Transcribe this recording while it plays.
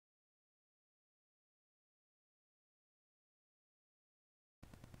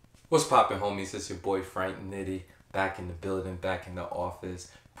What's poppin', homies? It's your boy Frank Nitty, back in the building, back in the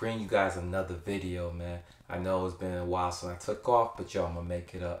office, bring you guys another video, man. I know it's been a while since I took off, but y'all, I'm gonna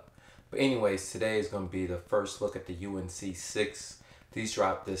make it up. But anyways, today is gonna be the first look at the UNC 6. These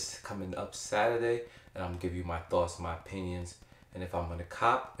drop this coming up Saturday, and I'm gonna give you my thoughts, my opinions, and if I'm gonna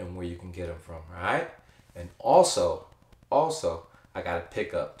cop and where you can get them from, alright? And also, I got a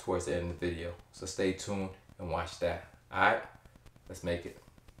pickup towards the end of the video, so stay tuned and watch that, alright? Let's make it.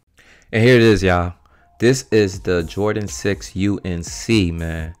 And here it is, y'all. This is the Jordan 6 UNC,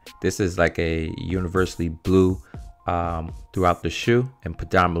 man. This is like a universally blue throughout the shoe and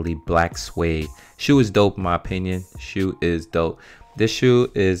predominantly black suede. Shoe is dope in my opinion. Shoe is dope. This shoe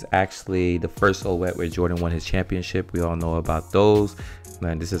is actually the first silhouette where Jordan won his championship. We all know about those.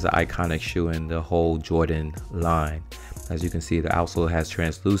 Man, this is an iconic shoe in the whole Jordan line. As you can see, the outsole has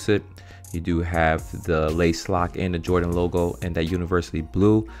translucent. You do have the lace lock and the Jordan logo and that universally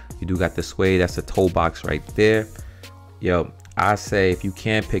blue. You do got the suede, that's the toe box right there. Yo, I say if you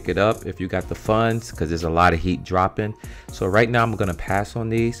can pick it up, if you got the funds, because there's a lot of heat dropping. So right now I'm gonna pass on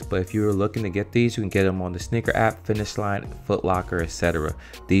these, but if you're looking to get these, you can get them on the sneaker app, Finish Line, Foot Locker, etc.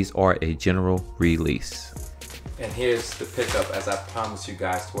 These are a general release. And here's the pickup as I promised you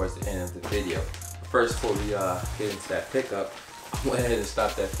guys towards the end of the video. First, before we get into that pickup, I went ahead and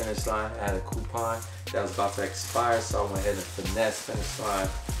stopped at Finish Line. I had a coupon that was about to expire, so I went ahead and finesse Finish Line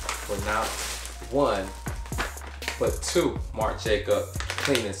for not one, but two Marc Jacob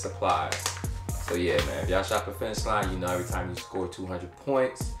cleaning supplies. So yeah, man, if y'all shop at Finish Line, you know every time you score 200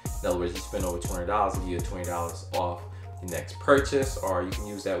 points, in other words, you spend over $200, you get $20 off your next purchase, or you can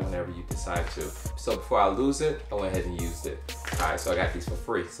use that whenever you decide to. So before I lose it, I went ahead and used it. All right, so I got these for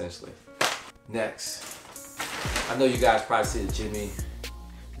free, essentially. Next. I know you guys probably see the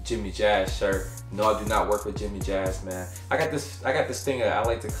Jimmy Jazz shirt. No, I do not work with Jimmy Jazz, man. I got this thing that I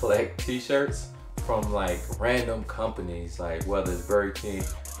like to collect t-shirts from like random companies, like whether it's Burger King,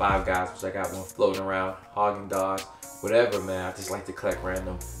 Five Guys, which I got one floating around, Haagen-Dazs, whatever, man. I just like to collect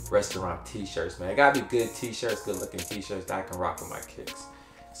random restaurant t-shirts, man. It gotta be good t-shirts, good looking t-shirts that I can rock with my kicks.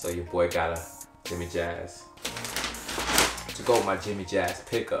 So your boy got a Jimmy Jazz. To go with my Jimmy Jazz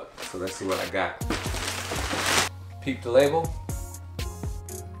pickup. So let's see what I got. Peep the label.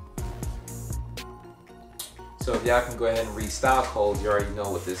 So if y'all can go ahead and read style codes, you already know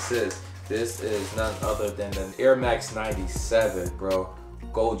what this is. This is none other than an Air Max 97, bro.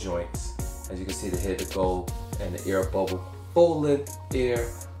 Gold joints. As you can see, the head, the gold, and the air bubble. Full length air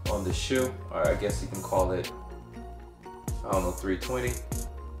on the shoe, or I guess you can call it, I don't know, 320,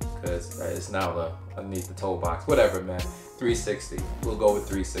 because it's now underneath the toe box. Whatever, man. 360. We'll go with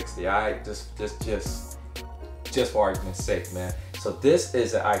 360. All right, just for argument's sake, man. So this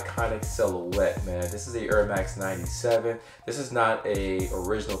is an iconic silhouette, man. This is the Air Max 97. This is not a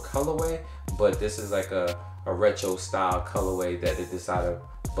original colorway, but this is like a retro style colorway that they decided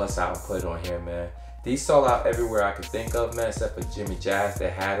to bust out and put on here, man. These sold out everywhere I could think of, man, except for Jimmy Jazz. They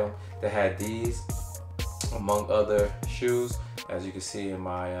had them. They had these, among other shoes, as you can see in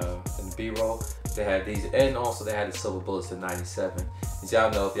my in the B-roll. They had these, and also they had the silver bullets in 97. As y'all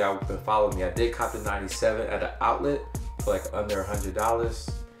know, if y'all been following me, I did cop the 97 at an outlet for like under $100.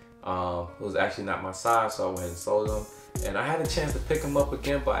 It was actually not my size, so I went ahead and sold them. And I had a chance to pick them up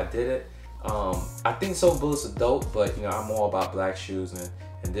again, but I didn't. I think silver bullets are dope, but you know, I'm all about black shoes,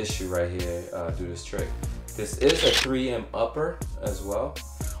 and this shoe right here do this trick. This is a 3M upper as well.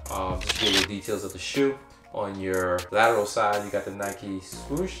 Just give you the details of the shoe. On your lateral side, you got the Nike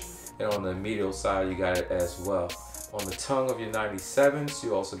swoosh, and on the medial side, you got it as well. On the tongue of your 97s,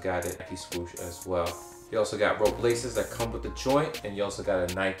 you also got a Nike swoosh as well. You also got rope laces that come with the joint, and you also got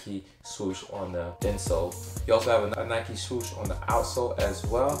a Nike swoosh on the insole. You also have a Nike swoosh on the outsole as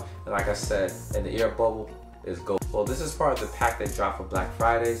well. And like I said, and the air bubble is gold. Well, this is part of the pack that dropped for Black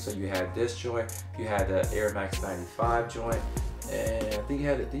Friday. So you had this joint, you had the Air Max 95 joint, and I think you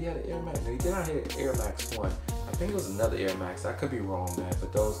had an Air Max. No, you did not hit Air Max 1. I think it was another Air Max. I could be wrong, man.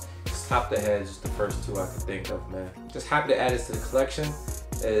 But those, just top the head, just the first two I could think of, man. Just happy to add this to the collection.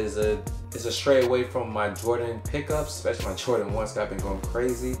 It's a stray away from my Jordan pickups, especially my Jordan 1s that I've been going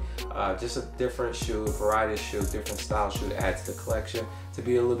crazy. Just a different shoe, variety of shoe, different style shoe to add to the collection to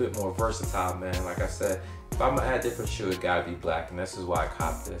be a little bit more versatile, man. Like I said, if I'm gonna add different shoe, it gotta be black, and this is why I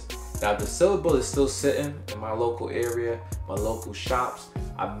copped this. Now, if the silver bullet is still sitting in my local area, my local shops,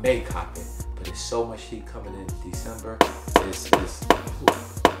 I may cop it, but there's so much heat coming in December.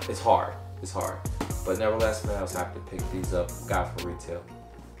 It's hard. It's hard. But nevertheless, man, I was happy to pick these up, got for retail.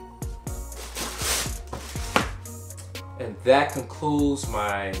 And that concludes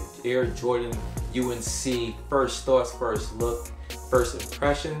my Air Jordan UNC first thoughts, first look, first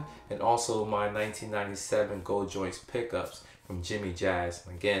impression. and also my 1997 Gold Joints pickups from Jimmy Jazz.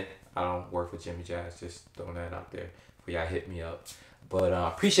 Again, I don't work for Jimmy Jazz, just throwing that out there for y'all hit me up. But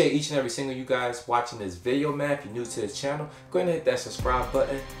appreciate each and every single you guys watching this video, man. If you're new to this channel, go ahead and hit that subscribe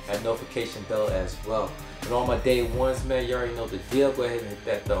button and notification bell as well. And all my day ones, man, you already know the deal. Go ahead and hit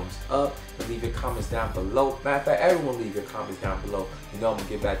that thumbs up and leave your comments down below. Matter of fact, everyone leave your comments down below. You know I'm gonna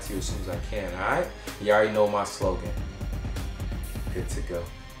get back to you as soon as I can, all right? You already know my slogan. Good to go.